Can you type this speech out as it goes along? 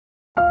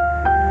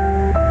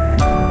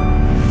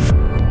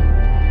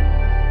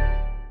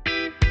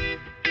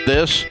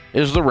This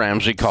is the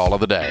Ramsey Call of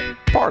the Day,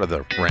 part of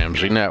the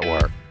Ramsey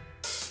Network.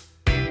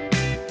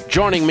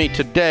 Joining me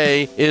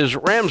today is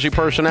Ramsey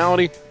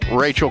personality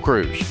Rachel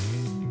Cruz.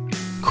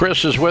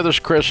 Chris is with us.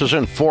 Chris is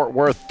in Fort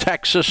Worth,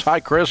 Texas.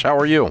 Hi, Chris. How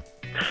are you?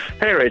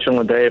 Hey, Rachel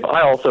and Dave.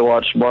 I also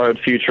watched Borrowed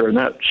Future, and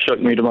that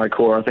shook me to my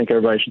core. I think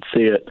everybody should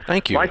see it.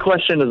 Thank you. My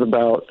question is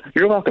about,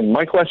 you're welcome.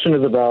 My question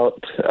is about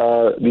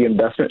the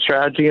investment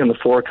strategy and the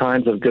four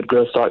kinds of good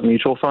growth stock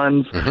mutual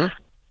funds. Mm-hmm.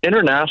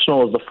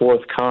 International is the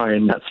fourth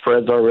kind that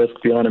spreads our risk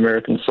beyond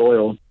American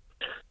soil.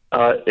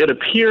 It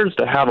appears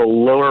to have a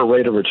lower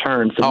rate of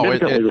return.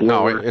 Significantly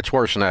lower. No, it's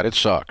worse than that. It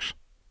sucks.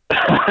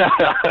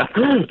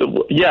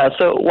 Yeah,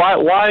 so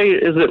why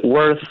is it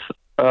worth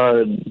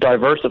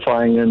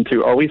diversifying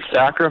into? Are we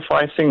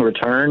sacrificing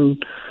return?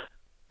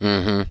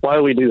 Mm-hmm. Why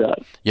do we do that?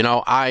 You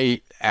know,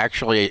 I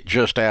actually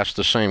just asked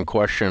the same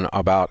question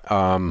about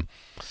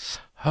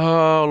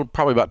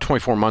probably about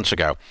 24 months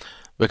ago,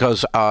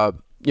 because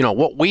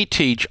what we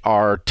teach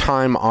are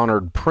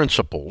time-honored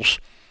principles,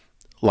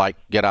 like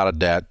get out of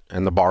debt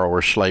and the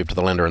borrower's slave to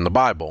the lender in the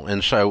Bible.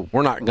 And so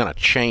we're not going to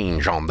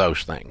change on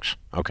those things,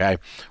 okay?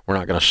 We're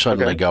not going to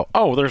suddenly go,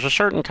 oh, there's a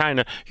certain kind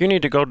of, you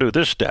need to go do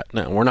this debt.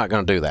 No, we're not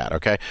going to do that,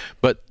 okay?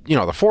 But,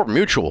 the four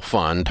mutual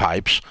fund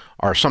types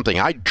are something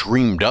I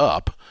dreamed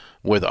up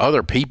with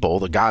other people.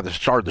 The guy that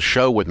started the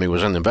show with me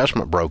was an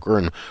investment broker,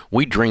 and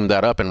we dreamed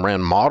that up and ran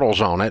models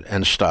on it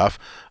and stuff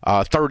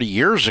 30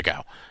 years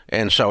ago.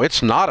 And so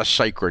it's not a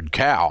sacred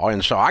cow.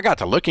 And so I got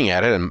to looking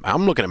at it, and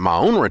I'm looking at my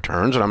own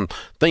returns, and I'm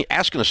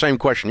asking the same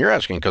question you're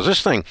asking, because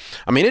this thing,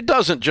 it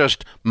doesn't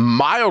just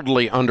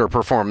mildly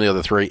underperform the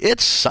other three.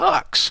 It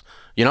sucks.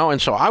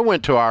 And so I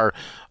went to our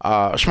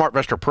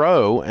SmartVestor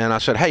Pro, and I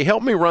said, hey,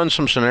 help me run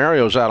some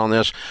scenarios out on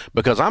this,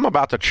 because I'm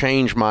about to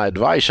change my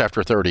advice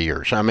after 30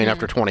 years.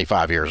 After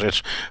 25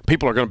 years.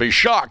 People are going to be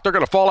shocked. They're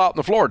going to fall out on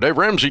the floor. Dave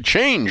Ramsey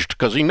changed,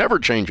 because he never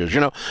changes,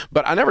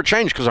 But I never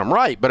change because I'm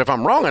right. But if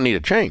I'm wrong, I need to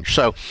change.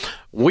 So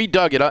we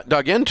dug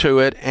into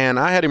it, and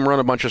I had him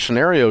run a bunch of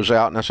scenarios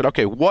out, and I said,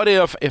 okay, what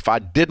if I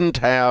didn't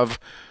have,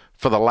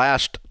 for the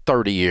last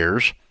 30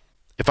 years,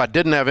 if I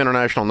didn't have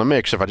international in the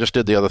mix, if I just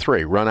did the other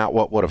three, run out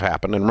what would have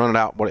happened, and run it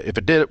out if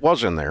it did, it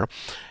was in there.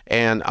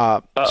 And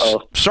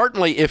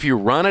certainly if you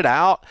run it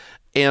out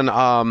in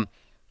like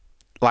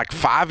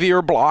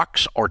 5-year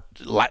blocks, or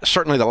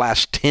certainly the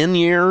last 10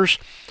 years,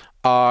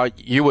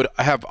 you would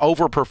have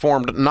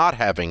overperformed not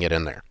having it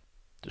in there.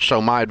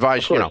 So my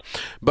advice,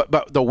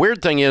 but the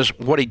weird thing is,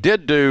 what he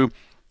did do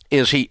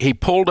is he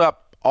pulled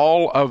up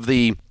all of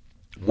the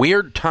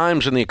weird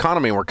times in the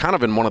economy, and we're kind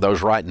of in one of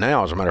those right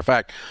now, as a matter of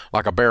fact,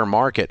 like a bear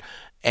market.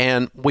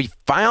 And we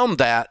found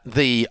that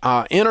the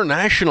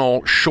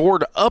international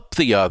shored up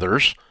the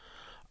others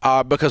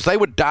because they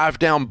would dive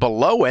down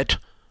below it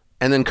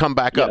and then come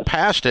back up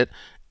past it.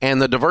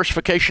 And the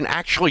diversification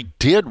actually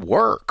did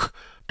work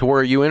to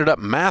where you ended up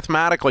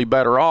mathematically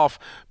better off,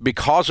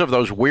 because of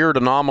those weird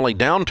anomaly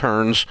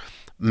downturns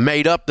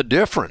made up the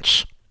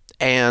difference.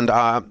 And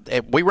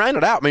we ran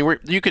it out.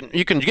 You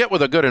can get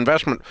with a good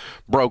investment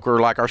broker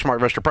like our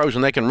SmartVestor Pros,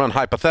 and they can run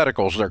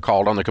hypotheticals, they're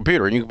called, on the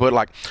computer. And you can put,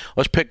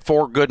 let's pick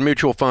 4 good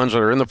mutual funds that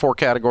are in the 4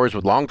 categories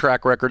with long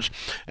track records,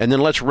 and then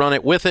let's run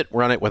it with it,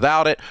 run it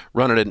without it,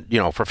 run it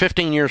in, for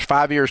 15 years,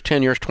 5 years,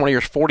 10 years, 20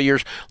 years, 40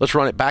 years. Let's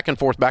run it back and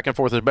forth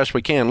as best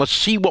we can. Let's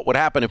see what would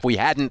happen if we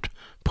hadn't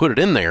put it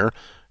in there.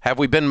 Have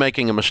we been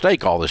making a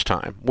mistake all this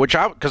time?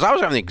 Because I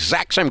was having the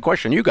exact same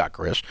question you got,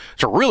 Chris.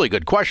 It's a really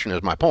good question,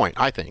 is my point,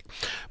 I think.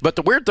 But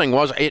the weird thing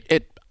was,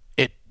 it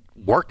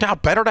worked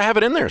out better to have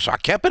it in there, so I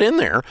kept it in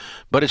there.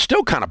 But it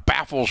still kind of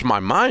baffles my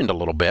mind a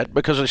little bit,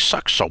 because it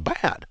sucks so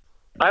bad.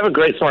 I have a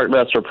great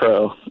SmartVestor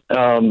Pro.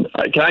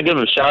 Can I give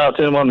a shout out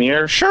to him on the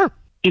air? Sure.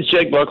 He's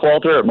Jake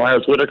Buckwalter at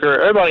Myers Whitaker.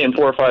 Everybody in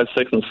 4, 5,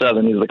 6, and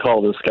 7 needs to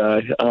call this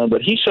guy.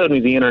 But he showed me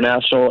the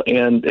international,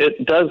 and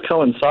it does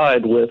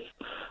coincide with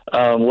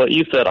what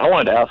you said. I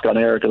wanted to ask on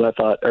air because I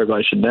thought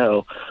everybody should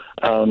know,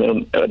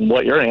 and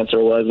what your answer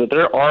was, that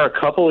there are a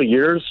couple of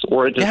years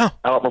where it just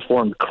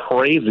outperformed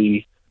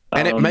crazy.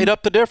 And it made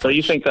up the difference. So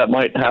you think that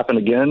might happen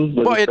again?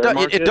 Well, it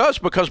does,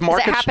 because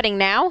markets... Is it happening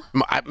now?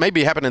 It may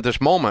be happening at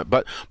this moment,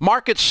 but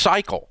markets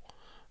cycle.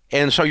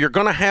 And so you're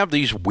going to have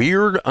these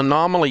weird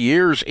anomaly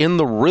years in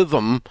the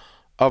rhythm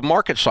of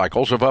market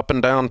cycles of up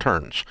and down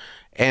turns.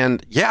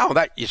 And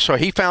so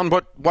he found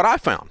what I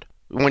found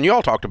when you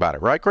all talked about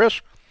it, right,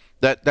 Chris?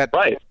 That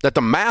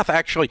the math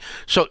actually,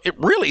 so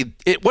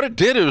what it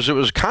did is, it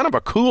was kind of a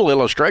cool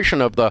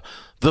illustration of the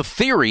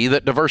theory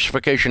that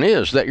diversification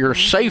is, that you're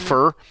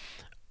safer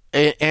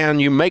and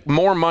you make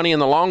more money in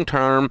the long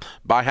term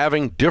by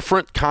having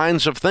different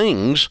kinds of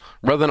things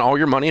rather than all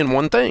your money in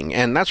one thing.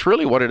 And that's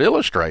really what it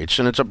illustrates.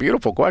 And it's a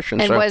beautiful question.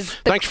 And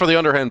thanks for the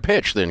underhand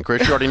pitch then,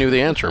 Chris. You already knew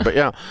the answer. But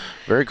yeah,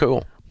 very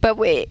cool. But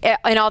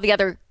in all the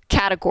other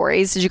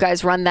categories, did you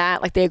guys run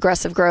that, like the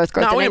aggressive growth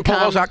no, and we didn't pull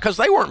those out because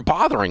they weren't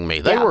bothering me.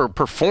 They were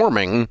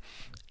performing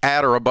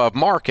at or above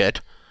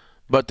market.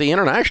 But the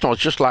international is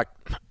just like,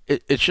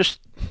 it's just,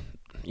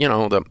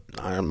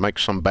 I make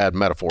some bad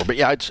metaphor. But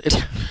yeah,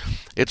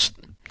 it's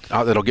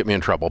that'll get me in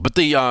trouble. But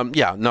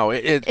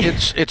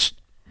it's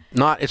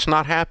it's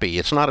not happy.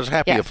 It's not as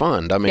happy a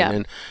fund. I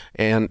mean,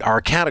 and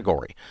our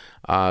category.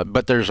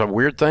 But there's a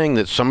weird thing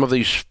that some of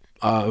these,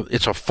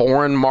 it's a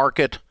foreign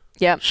market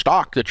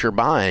stock that you're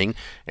buying,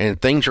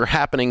 and things are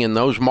happening in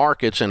those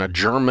markets in a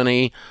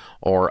Germany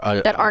or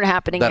that aren't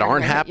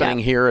happening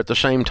here at the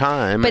same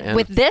time. But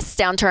with this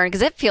downturn,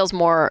 because it feels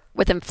more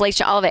with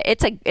inflation, all of it,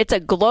 it's a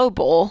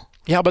global.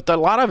 Yeah, but a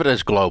lot of it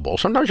is global.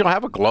 Sometimes you'll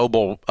have a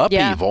global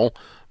upheaval,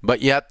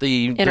 but yet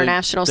the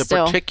international the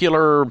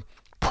particular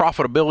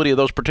profitability of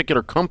those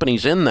particular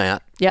companies in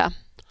that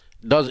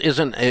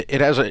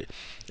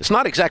it's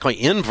not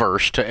exactly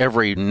inverse to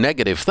every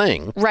negative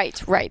thing. Right.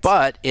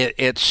 But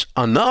it's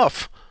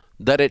enough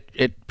that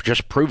it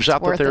just proves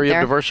out the theory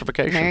of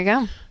diversification. There you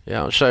go.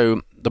 Yeah.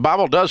 So the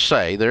Bible does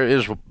say there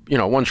is,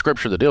 one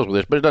scripture that deals with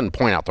this, but it doesn't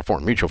point out the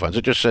foreign mutual funds.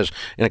 It just says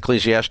in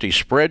Ecclesiastes,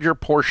 spread your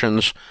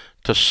portions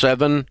to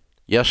 7,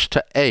 yes,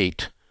 to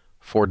 8,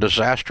 for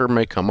disaster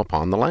may come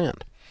upon the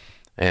land.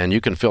 And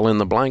you can fill in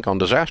the blank on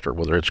disaster,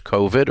 whether it's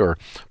COVID or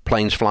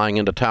planes flying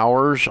into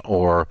towers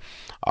or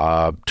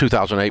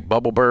 2008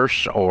 bubble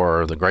bursts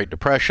or the Great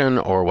Depression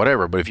or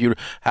whatever. But if you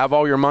have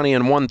all your money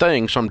in one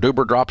thing, some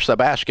duber drops the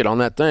basket on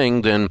that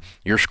thing, then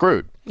you're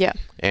screwed. Yeah.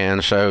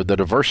 And so the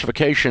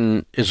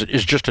diversification is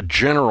just a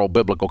general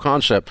biblical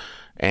concept.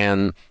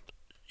 And,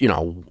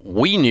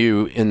 we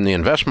knew in the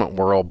investment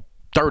world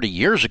 30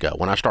 years ago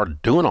when I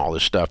started doing all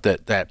this stuff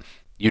that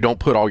you don't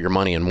put all your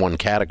money in one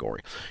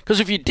category. Because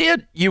if you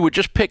did, you would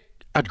just pick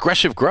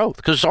aggressive growth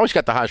because it's always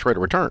got the highest rate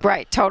of return.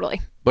 Right,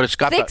 totally. But it's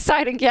got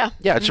exciting, yeah.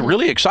 Yeah, it's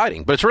really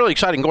exciting, but it's really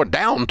exciting going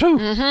down too.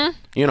 Mm-hmm.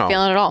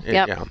 Feeling it all.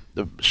 Yeah.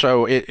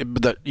 So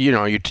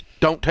you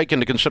don't take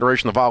into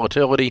consideration the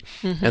volatility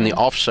and the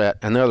offset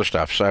and the other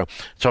stuff. So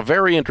it's a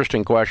very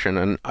interesting question,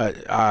 and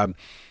I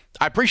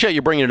appreciate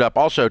you bringing it up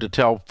also to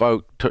tell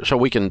folk so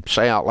we can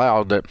say out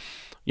loud that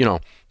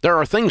there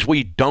are things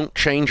we don't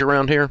change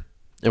around here,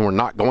 and we're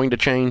not going to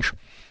change.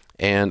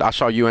 And I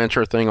saw you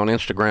answer a thing on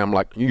Instagram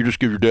like, you just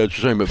give your dad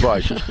the same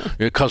advice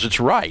because it's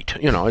right.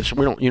 You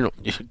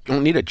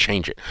don't need to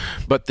change it.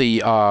 But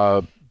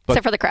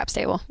except for the craps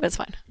table, it's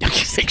fine.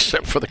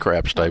 Except for the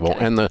craps table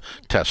and the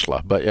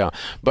Tesla. But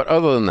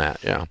other than that,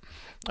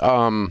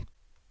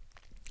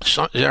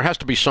 so there has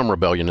to be some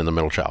rebellion in the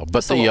middle child. But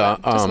just a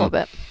little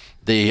bit.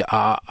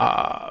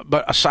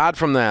 But aside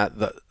from that,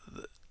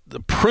 the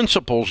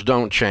principles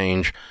don't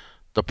change.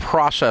 The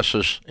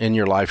processes in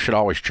your life should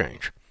always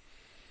change.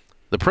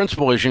 The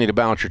principle is you need to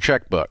balance your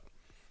checkbook.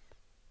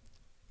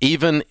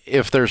 Even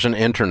if there's an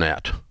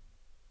internet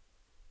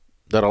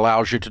that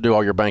allows you to do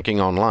all your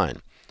banking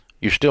online,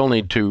 you still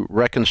need to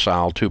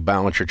reconcile to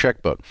balance your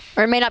checkbook.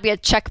 Or it may not be a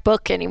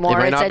checkbook anymore.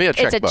 It may not be a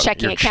checkbook. It's a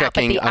checking account,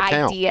 but the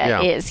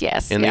idea is,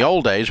 yes. In the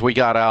old days, we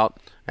got out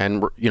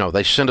and,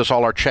 they sent us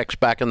all our checks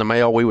back in the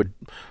mail. We would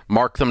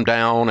mark them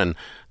down, and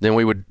then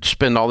we would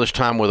spend all this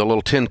time with a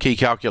little 10-key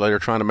calculator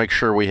trying to make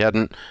sure we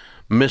hadn't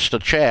missed a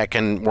check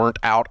and weren't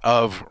out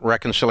of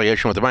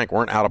reconciliation with the bank,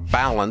 weren't out of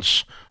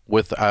balance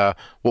with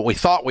what we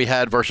thought we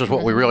had versus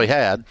what we really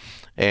had.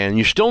 And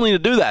you still need to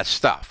do that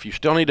stuff. You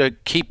still need to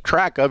keep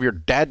track of your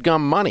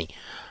dadgum money.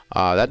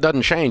 That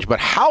doesn't change.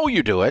 But how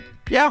you do it,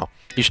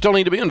 you still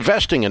need to be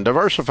investing and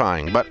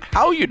diversifying. But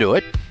how you do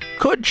it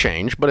could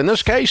change. But in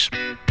this case,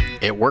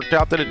 it worked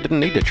out that it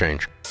didn't need to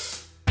change.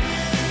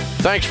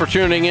 Thanks for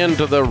tuning in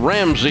to the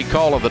Ramsey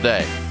Call of the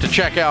Day. To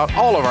check out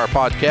all of our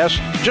podcasts,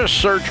 just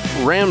search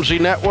Ramsey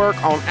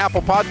Network on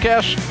Apple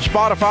Podcasts,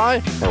 Spotify,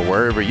 or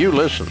wherever you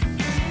listen.